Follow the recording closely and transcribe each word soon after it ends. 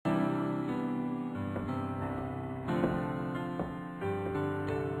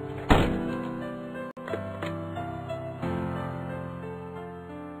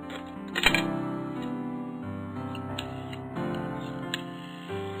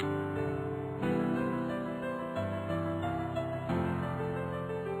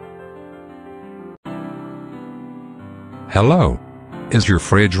Hello. Is your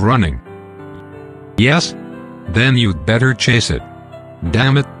fridge running? Yes? Then you'd better chase it.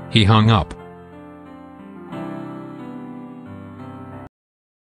 Damn it, he hung up.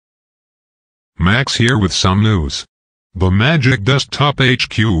 Max here with some news. The Magic Desktop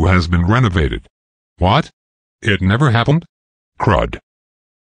HQ has been renovated. What? It never happened? Crud.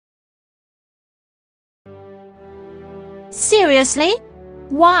 Seriously?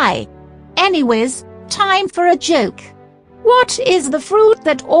 Why? Anyways, time for a joke. What is the fruit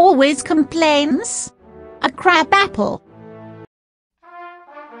that always complains? A crabapple.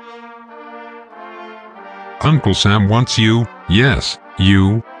 Uncle Sam wants you, yes,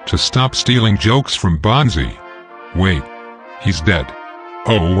 you, to stop stealing jokes from Bonzi. Wait. He's dead.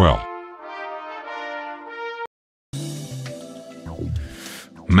 Oh well.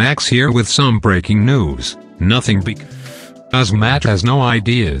 Max here with some breaking news. Nothing because Matt has no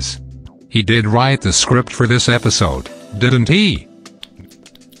ideas. He did write the script for this episode, didn't he?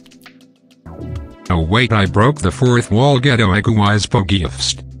 Oh wait, I broke the fourth wall. Ghetto Egui's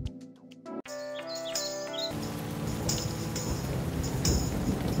Pogifst.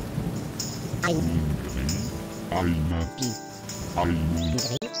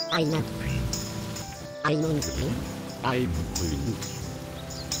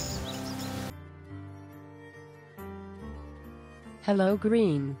 Hello,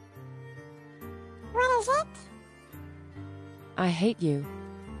 Green. What is it? I hate you.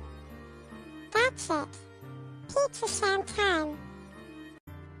 That's it. Pizza Sam time.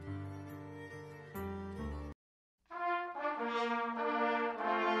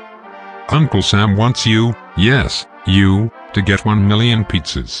 Uncle Sam wants you, yes, you, to get 1 million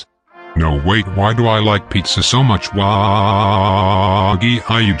pizzas. No wait, why do I like pizza so much? Wagi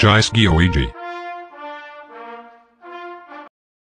ayujais gioiji.